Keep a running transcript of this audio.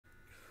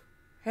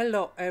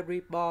Hello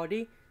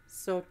everybody,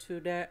 so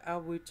today I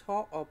will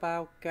talk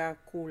about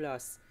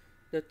calculus.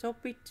 The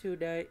topic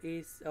today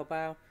is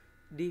about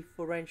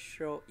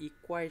differential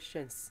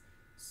equations.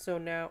 So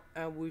now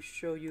I will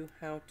show you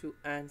how to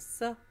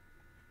answer.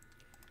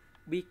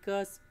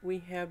 Because we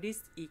have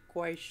this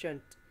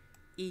equation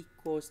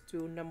equals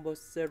to number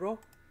 0.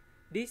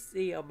 This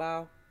is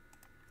about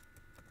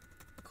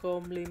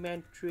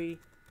complementary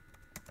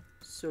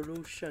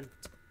solution.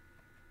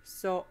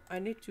 So I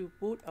need to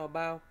put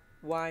about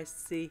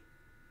yc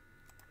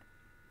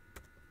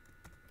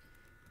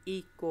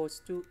equals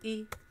to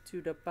e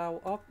to the power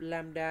of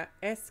lambda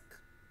s.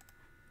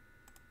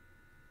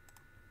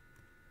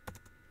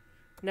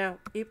 Now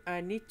if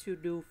I need to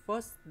do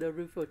first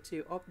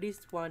derivative of this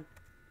one,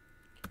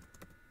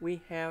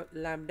 we have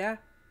lambda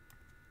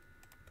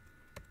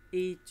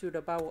e to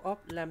the power of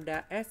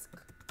lambda s.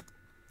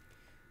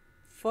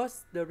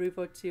 First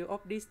derivative of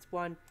this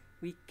one,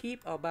 we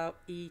keep about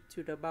e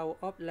to the power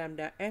of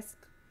lambda s.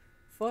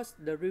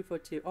 First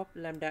derivative of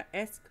lambda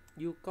s,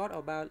 you got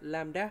about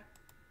lambda.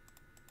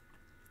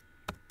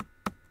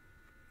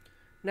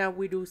 Now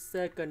we do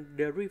second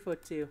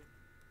derivative.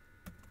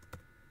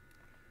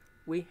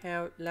 We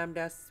have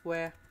lambda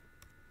square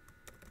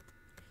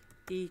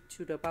e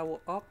to the power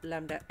of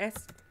lambda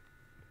s.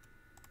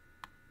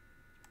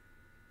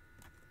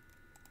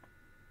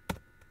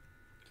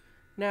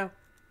 Now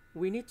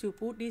we need to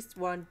put this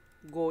one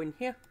go in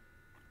here,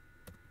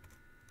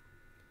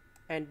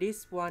 and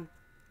this one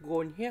go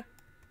in here.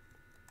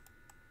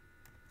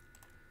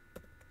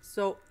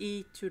 So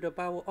e to the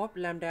power of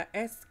lambda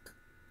s,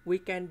 we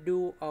can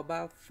do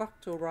about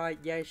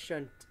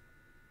factorization.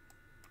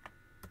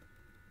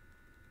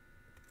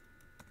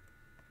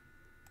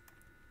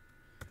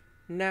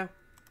 Now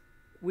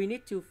we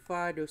need to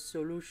find the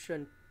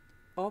solution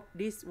of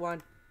this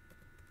one.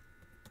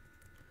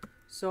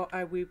 So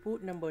I will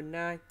put number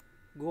 9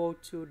 go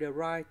to the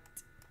right,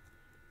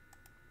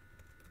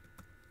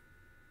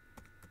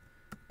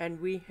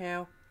 and we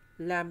have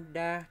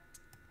lambda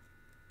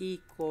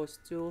equals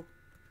to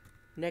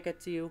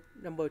negative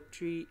number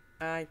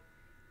 3i.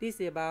 This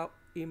is about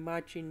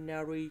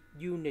imaginary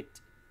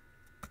unit,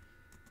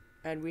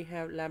 and we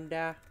have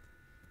lambda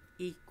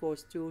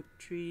equals to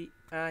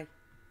 3i.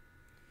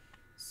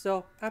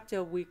 So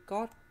after we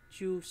got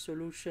two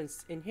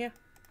solutions in here,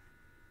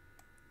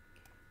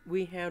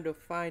 we have the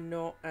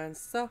final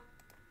answer.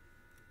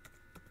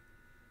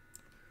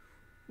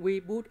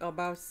 We put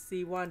about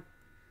C1,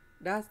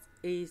 that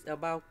is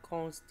about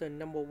constant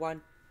number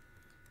 1,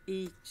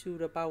 e to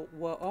the power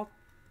of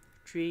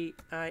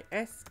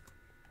 3is.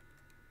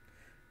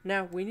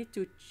 Now we need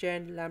to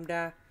change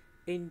lambda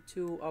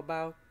into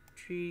about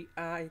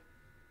 3i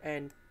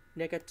and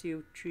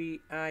negative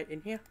 3i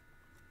in here.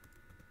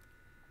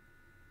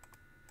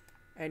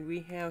 And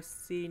we have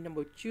C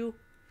number 2,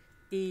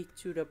 e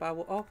to the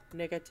power of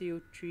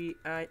negative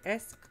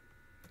 3is.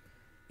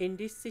 In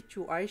this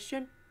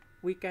situation,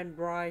 we can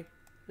write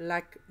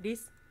like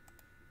this.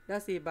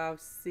 That's about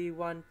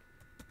C1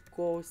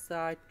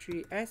 cosine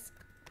 3s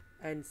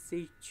and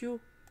C2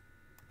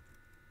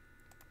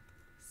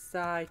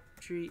 sine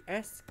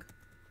 3s.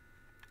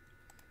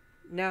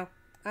 Now,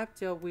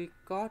 after we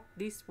got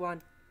this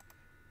one,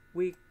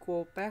 we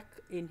go back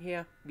in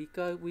here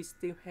because we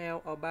still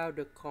have about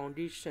the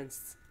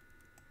conditions.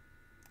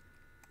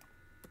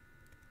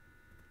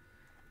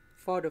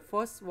 For the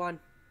first one,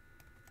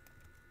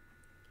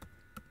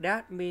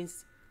 that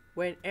means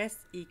when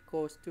s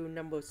equals to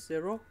number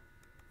 0,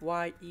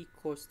 y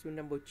equals to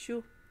number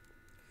 2.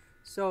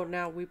 So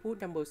now we put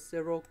number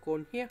 0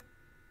 on here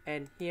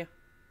and here.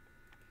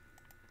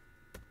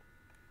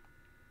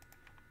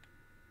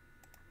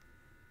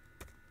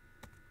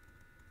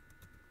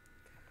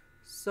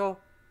 So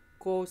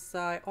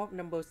cosine of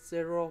number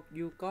 0,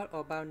 you got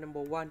about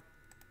number 1.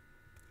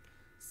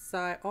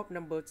 Sine of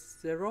number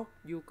 0,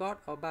 you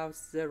got about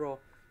 0.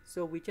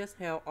 So we just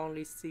have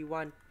only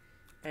C1,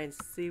 and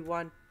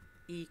C1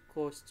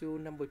 equals to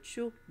number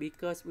 2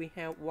 because we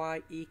have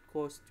y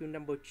equals to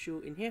number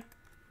 2 in here.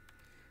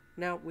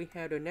 Now we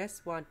have the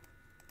next one.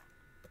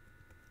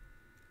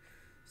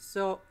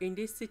 So in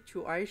this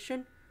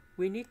situation,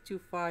 we need to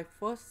find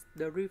first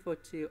the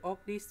derivative of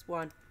this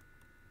one.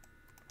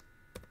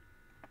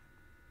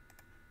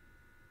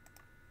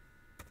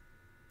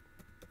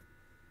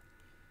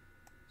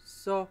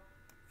 So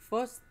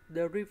first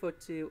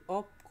derivative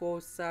of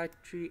cosine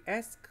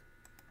 3s,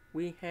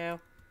 we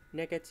have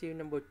negative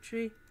number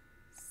 3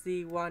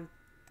 C1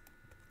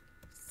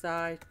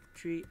 sine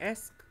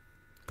 3s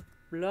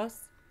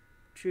plus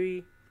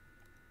 3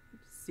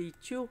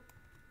 C2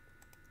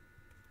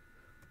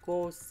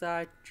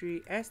 cosine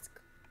 3s.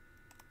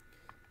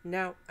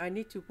 Now I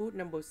need to put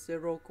number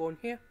 0 on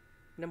here,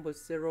 number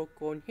 0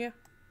 on here.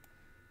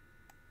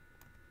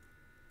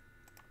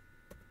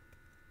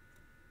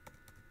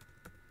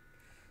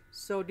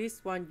 So this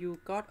one you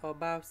got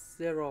about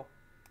 0.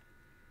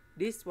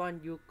 This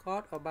one you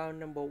got about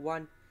number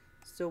 1.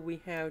 So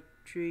we have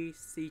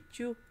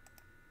 3C2.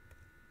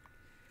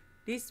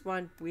 This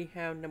one we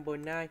have number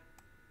 9.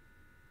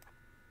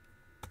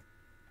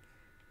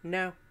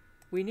 Now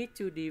we need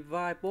to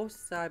divide both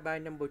sides by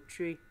number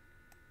 3.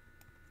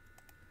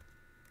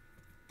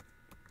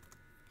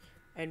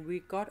 And we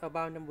got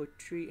about number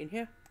 3 in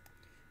here.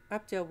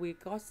 After we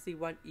got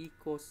C1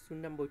 equals to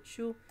number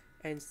 2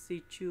 and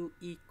C2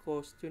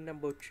 equals to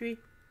number 3.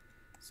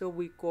 So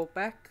we go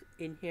back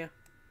in here.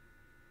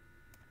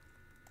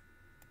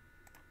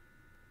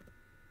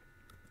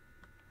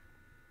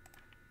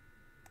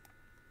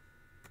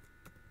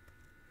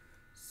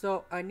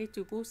 So I need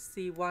to put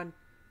C1,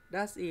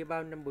 that's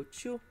about number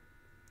 2.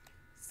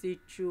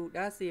 C2,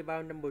 that's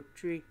about number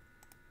 3.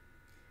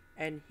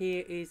 And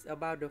here is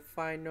about the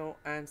final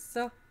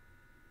answer.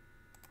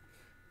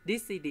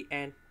 This is the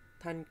end.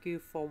 Thank you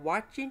for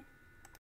watching.